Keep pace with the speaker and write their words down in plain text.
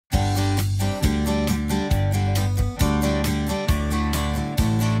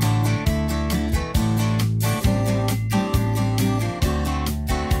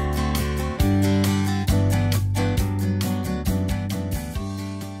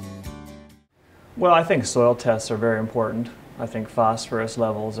Well, I think soil tests are very important. I think phosphorus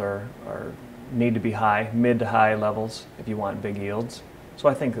levels need to be high, mid to high levels if you want big yields. So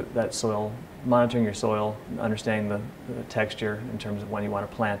I think that soil, monitoring your soil, understanding the texture in terms of when you want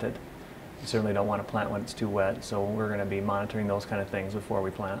to plant it. You certainly don't want to plant when it's too wet, so we're going to be monitoring those kind of things before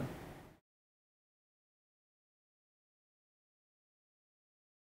we plant.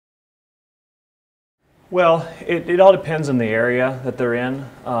 Well, it all depends on the area that they're in,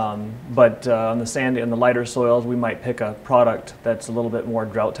 but on the sandy and the lighter soils, we might pick a product that's a little bit more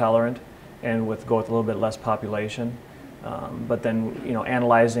drought tolerant and go with a little bit less population. But then,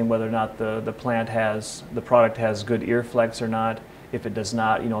 analyzing whether or not the product has good ear flex or not. If it does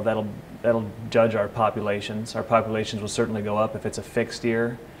not, that'll judge our populations. Our populations will certainly go up if it's a fixed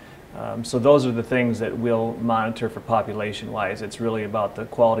ear. So those are the things that we'll monitor for population-wise. It's really about the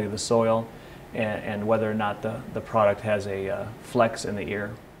quality of the soil and whether or not the product has a flex in the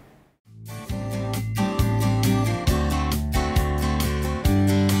ear.